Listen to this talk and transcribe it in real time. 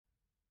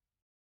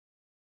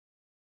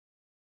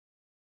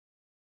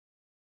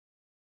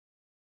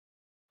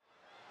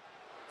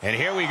And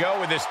here we go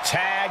with this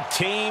tag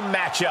team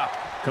matchup.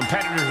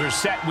 Competitors are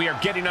set. We are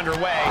getting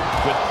underway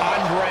with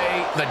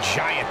Andre the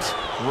Giant,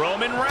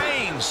 Roman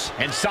Reigns,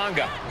 and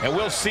Sanga. And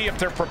we'll see if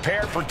they're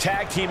prepared for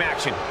tag team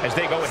action as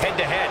they go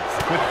head-to-head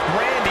with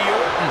Randy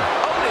Orton,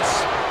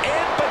 Otis,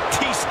 and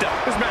Batista.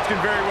 This match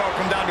can very well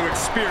come down to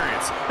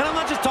experience. And I'm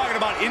not just talking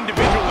about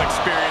individual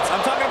experience.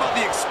 I'm talking about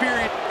the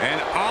experience.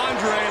 And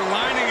Andre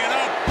lining it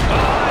up.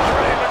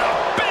 Andre with a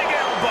big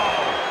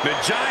elbow. The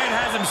Giant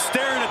has him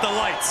staring at the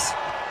lights.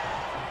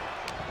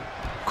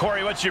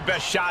 Corey, what's your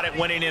best shot at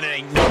winning in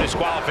a no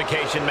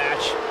disqualification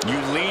match? You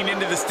lean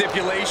into the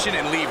stipulation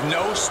and leave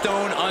no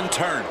stone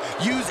unturned.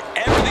 Use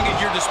everything at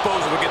your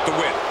disposal to get the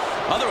win.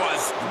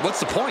 Otherwise,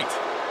 what's the point?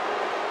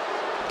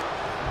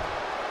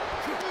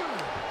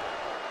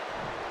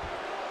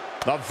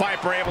 The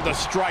Viper able to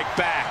strike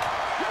back.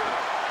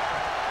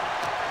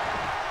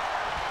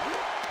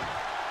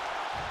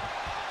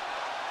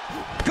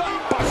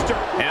 Gutbuster!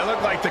 And it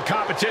looked like the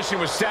competition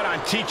was set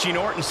on teaching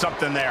Orton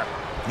something there.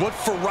 What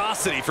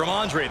ferocity from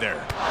Andre there.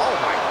 Oh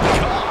my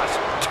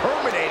gosh,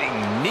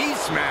 terminating knee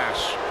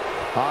smash.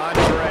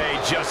 Andre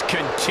just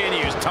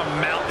continues to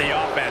mount the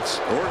offense.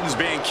 Orton's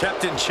being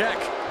kept in check.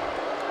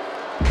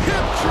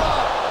 Hip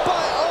drop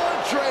by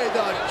Andre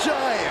the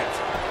Giant.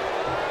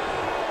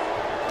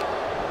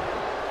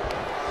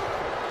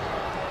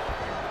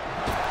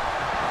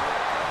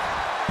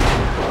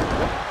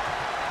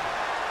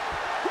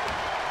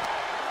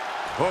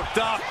 Hooked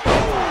up.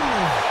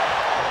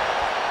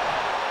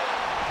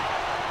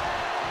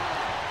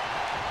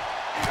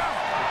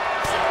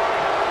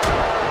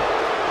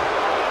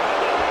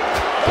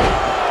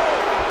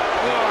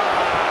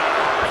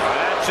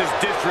 Just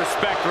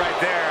disrespect right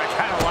there. I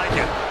kind of like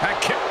it.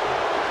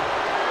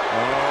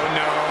 Oh,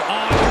 no.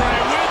 Andre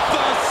with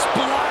the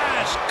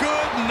splash.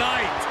 Good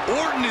night.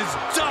 Orton is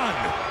done.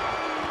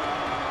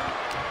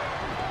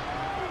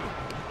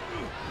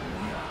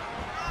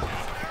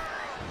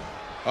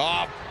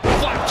 Oh,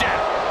 flapjack.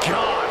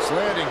 Gosh,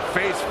 landing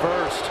face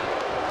first.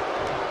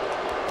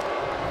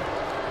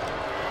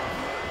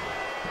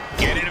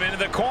 Getting him into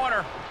the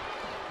corner.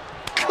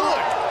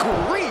 Good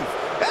grief.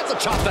 That's a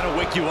chop that'll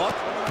wake you up.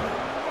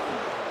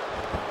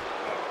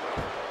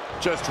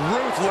 Just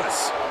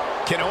ruthless.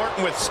 Can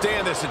Orton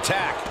withstand this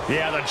attack?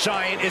 Yeah, the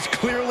Giant is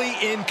clearly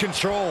in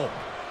control.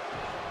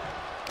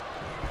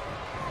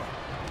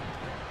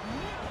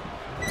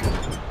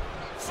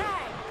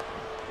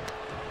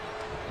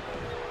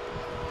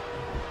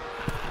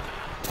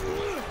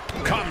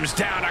 Comes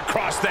down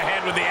across the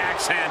head with the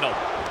axe handle.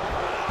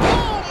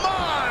 Oh,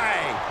 my!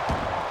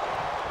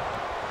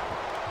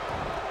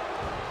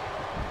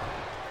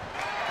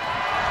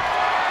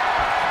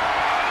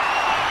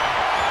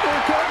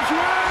 Here comes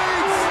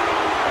Reigns!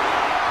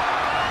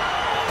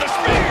 The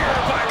spear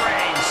by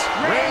Reigns.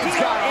 Reigns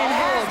got all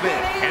of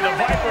it. And the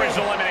Viper is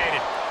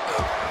eliminated.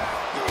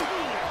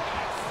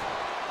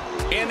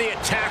 And the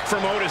attack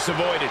from Otis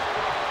avoided.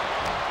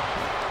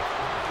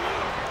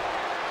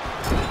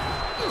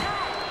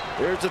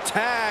 Here's a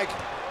tag.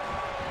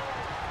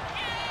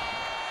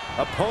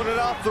 Opponent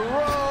off the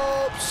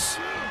ropes.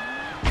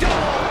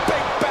 Oh,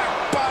 big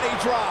back body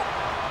drop.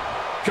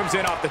 Comes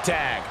in off the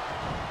tag.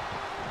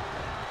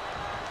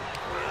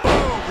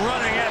 Boom,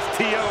 running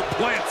STO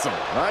plants him.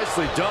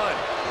 Nicely done.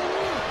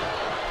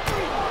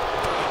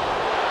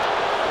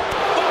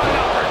 Oh, an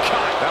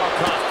uppercut. That'll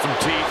cost some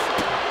teeth.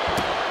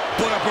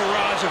 Put a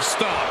barrage of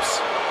stomps.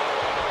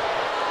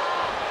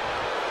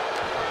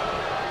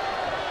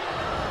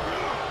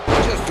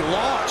 Just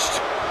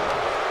launched.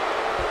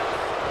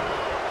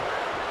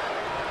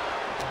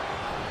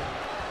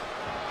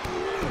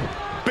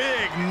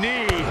 Big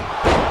knee.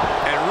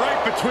 And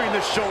right between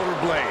the shoulder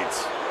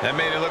blades. That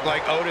made it look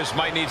like Otis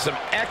might need some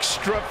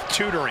extra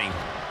tutoring.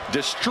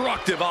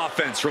 Destructive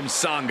offense from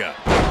Sanga.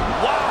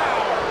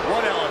 Wow,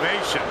 what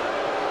elevation.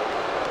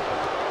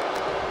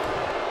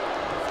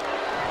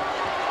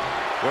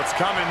 What's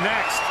coming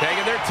next?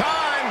 Taking their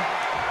time.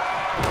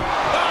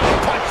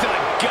 Oh, punch to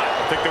the gut.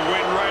 Take the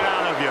wind right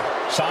out of you.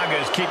 Sanga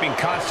is keeping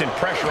constant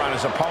pressure on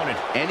his opponent.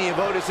 Any of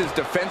Otis's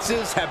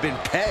defenses have been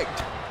pegged.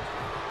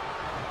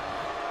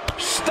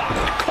 Stopped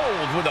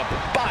cold with a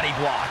body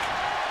block.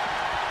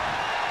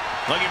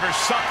 Looking for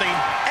something,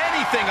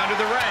 anything under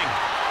the ring.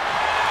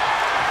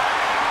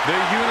 The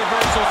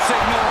universal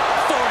signal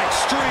for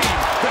extreme.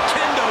 The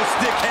kendo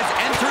stick has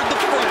entered the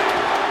fray.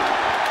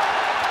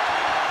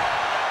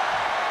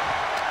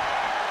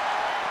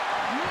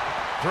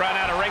 Thrown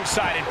out of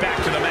ringside and back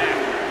to the mat.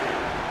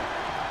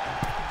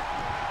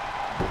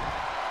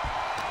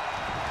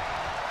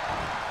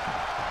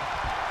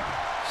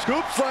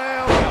 Scoop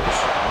slam.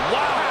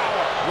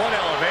 Wow, what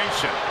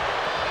elevation.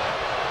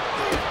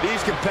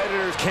 These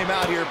competitors came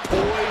out here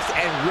poised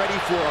and ready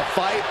for a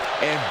fight,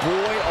 and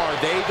boy, are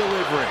they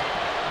delivering.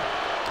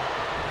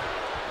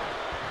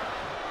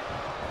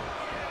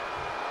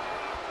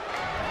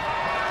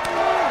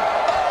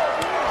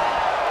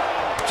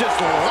 Just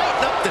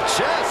lighten up the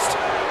chest.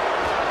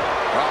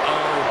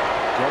 Uh-oh.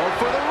 Going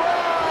for the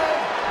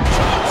ride.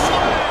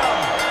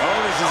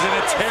 Otis is in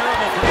a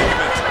terrible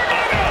predicament.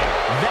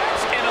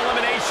 That's an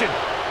submission.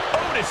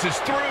 Otis is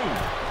through.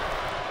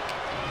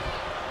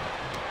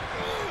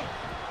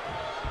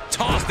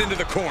 Tossed into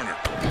the corner.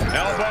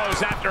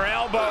 Elbows after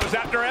elbows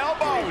after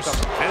elbows.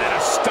 And then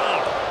a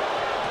stomp.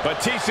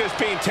 Batista is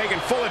being taken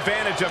full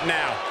advantage of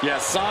now. Yeah,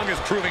 Sanga's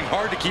proving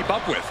hard to keep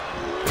up with.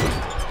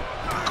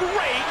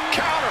 Great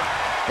counter.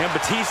 And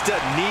Batista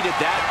needed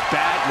that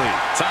badly.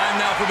 Time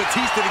now for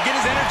Batista to get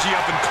his energy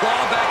up and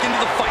claw back into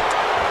the fight.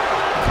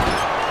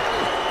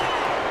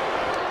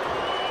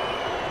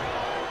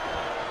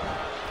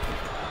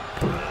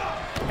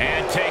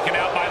 And taken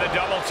out by the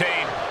double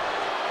team.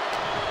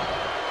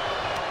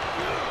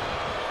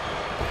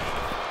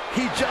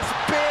 He just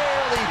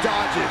barely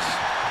dodges.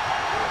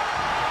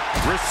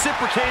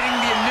 Reciprocating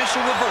the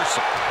initial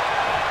reversal.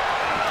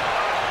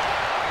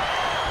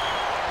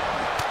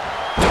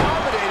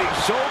 Dominating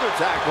shoulder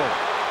tackle.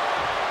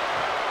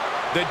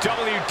 The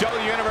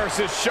WWE Universe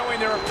is showing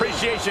their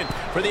appreciation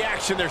for the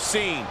action they're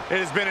seeing. It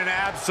has been an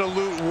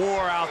absolute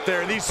war out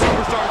there. These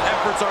superstars'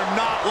 efforts are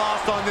not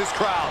lost on this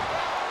crowd.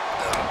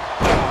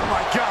 Oh,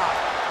 my God.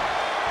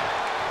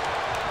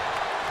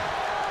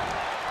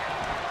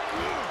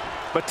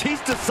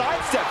 Batista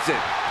sidesteps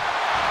it.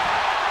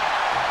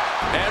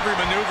 Every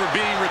maneuver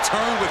being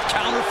returned with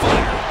counter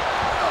fire.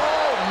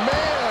 Oh,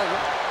 man.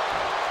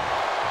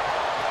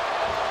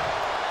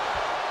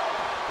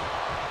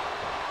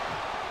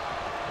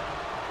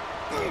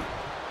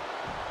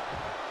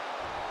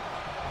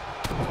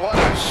 What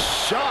a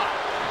shot.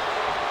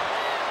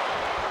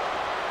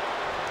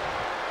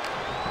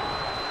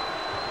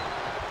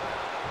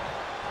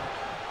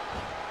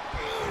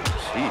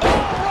 Oh,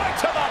 right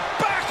to the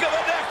back of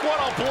the neck. What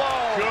a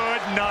blow.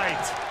 Good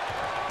night.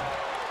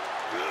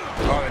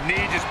 Oh, the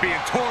knee just being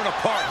torn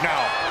apart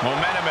now.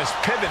 Momentum has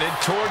pivoted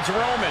towards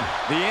Roman.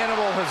 The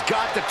animal has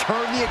got to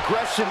turn the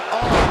aggression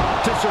on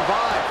to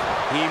survive.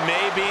 He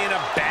may be in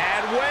a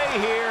bad way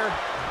here.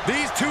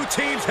 These two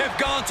teams have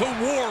gone to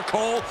war,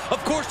 Cole.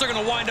 Of course they're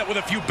going to wind up with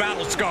a few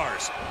battle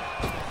scars.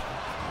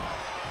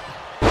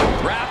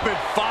 Rapid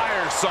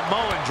fire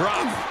Samoan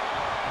drop.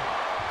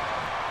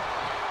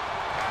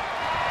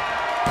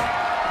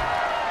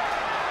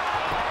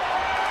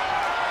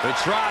 The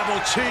Tribal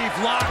Chief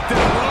locked and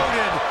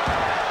loaded.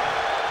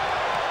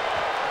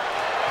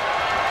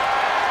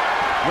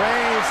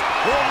 Reigns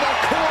in the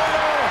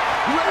corner,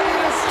 ready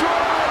to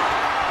strike.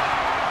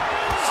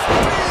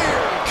 Spear!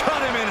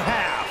 Cut him in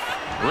half.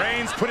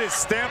 Reigns put his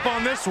stamp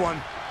on this one.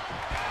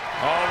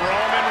 Oh,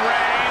 Roman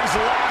Reigns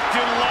locked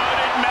and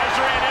loaded,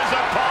 measuring his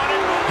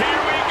opponent.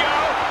 Here we go.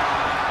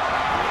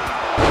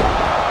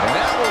 And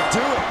that will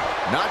do it.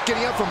 Not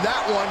getting up from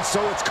that one,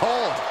 so it's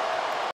called.